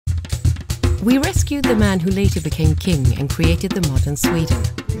We rescued the man who later became king and created the modern Sweden.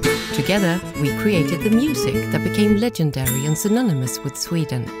 Together, we created the music that became legendary and synonymous with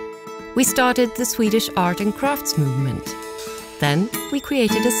Sweden. We started the Swedish art and crafts movement. Then, we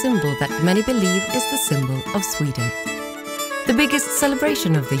created a symbol that many believe is the symbol of Sweden. The biggest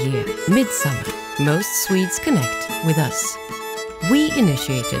celebration of the year, Midsummer, most Swedes connect with us. We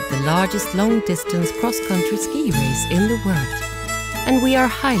initiated the largest long-distance cross-country ski race in the world. And we are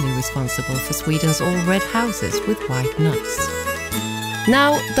highly responsible for Sweden's all red houses with white nuts.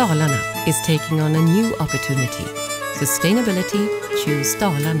 Now Dalarna is taking on a new opportunity. Sustainability choose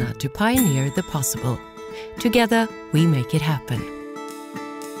Dalarna to pioneer the possible. Together we make it happen.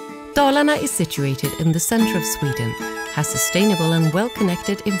 Dalarna is situated in the center of Sweden, has sustainable and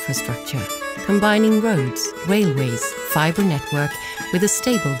well-connected infrastructure, combining roads, railways, fiber network with a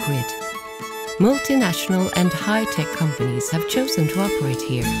stable grid. Multinational and high-tech companies have chosen to operate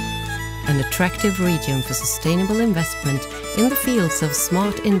here. An attractive region for sustainable investment in the fields of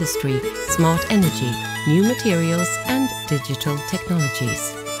smart industry, smart energy, new materials and digital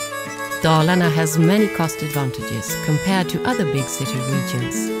technologies. Dalarna has many cost advantages compared to other big city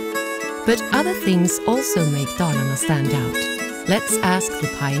regions. But other things also make Dalarna stand out. Let's ask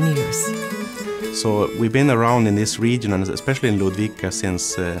the pioneers. So we've been around in this region, and especially in Ludvika,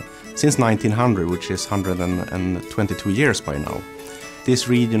 since 1900, which is 122 years by now. This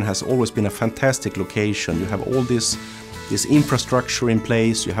region has always been a fantastic location. You have all this infrastructure in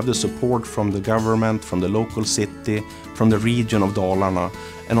place, you have the support from the government, from the local city, from the region of Dalarna,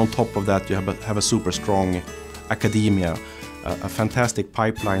 and on top of that you have a super strong academia, a fantastic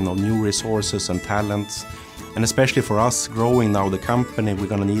pipeline of new resources and talents. And especially for us growing now the company, we're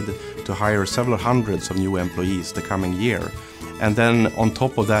going to need to hire several hundreds of new employees the coming year. And then on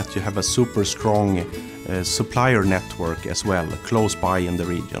top of that you have a super strong supplier network as well, close by in the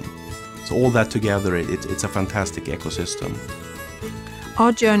region. So all that together, it's a fantastic ecosystem.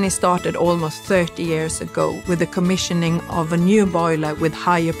 Our journey started almost 30 years ago with the commissioning of a new boiler with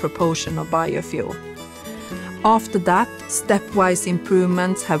higher proportion of biofuel. After that, stepwise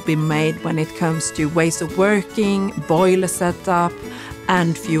improvements have been made when it comes to ways of working, boiler setup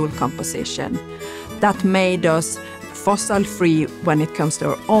and fuel composition. That made us fossil-free when it comes to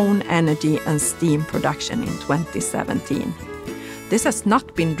our own energy and steam production in 2017. This has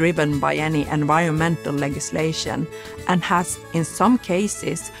not been driven by any environmental legislation and has, in some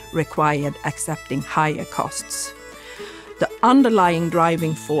cases, required accepting higher costs. The underlying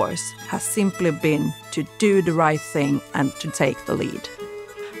driving force has simply been to do the right thing and to take the lead.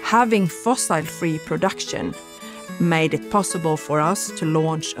 Having fossil-free production made it possible for us to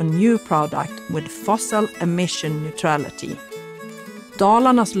launch a new product with fossil emission neutrality.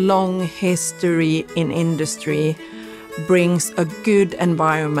 Dalarna's long history in industry brings a good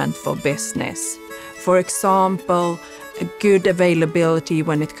environment for business. For example, a good availability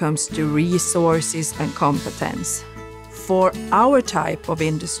when it comes to resources and competence. For our type of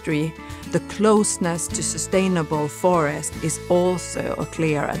industry, the closeness to sustainable forest is also a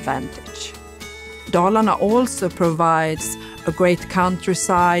clear advantage. Dalarna also provides a great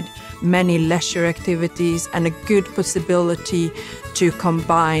countryside, many leisure activities and a good possibility to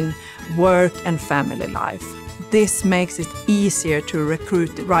combine work and family life. This makes it easier to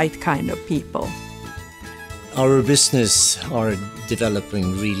recruit the right kind of people. Our business are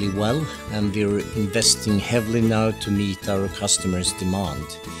developing really well and we're investing heavily now to meet our customers' demand.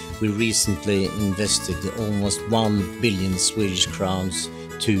 We recently invested almost 1 billion Swedish crowns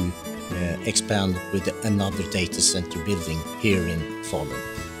to expand with another data center building here in Falun.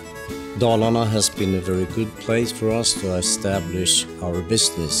 Dalarna has been a very good place for us to establish our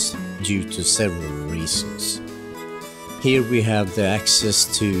business due to several reasons. Here we have the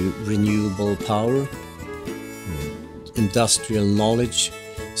access to renewable power, industrial knowledge,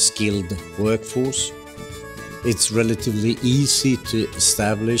 skilled workforce. It's relatively easy to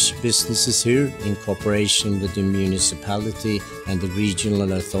establish businesses here in cooperation with the municipality and the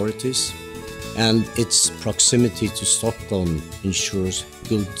regional authorities. And its proximity to Stockholm ensures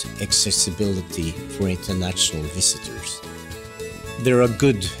good accessibility for international visitors. There are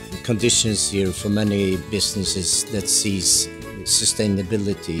good conditions here for many businesses that sees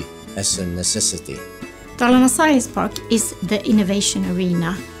sustainability as a necessity. Dalarna Science Park is the innovation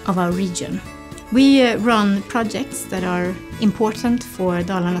arena of our region. We run projects that are important for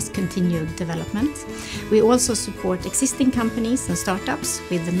Dalarna's continued development. We also support existing companies and startups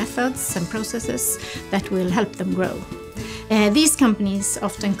with the methods and processes that will help them grow. These companies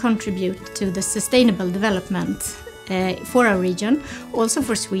often contribute to the sustainable development for our region, also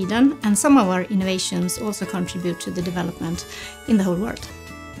for Sweden, and some of our innovations also contribute to the development in the whole world.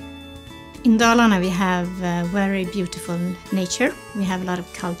 In Dalarna we have very beautiful nature, we have a lot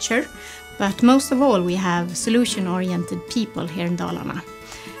of culture, but most of all we have solution-oriented people here in Dalarna.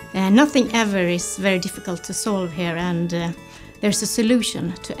 Nothing ever is very difficult to solve here, and there's a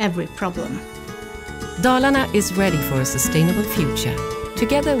solution to every problem. Dalarna is ready for a sustainable future.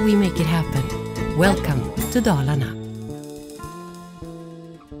 Together we make it happen. Welcome to Dalarna.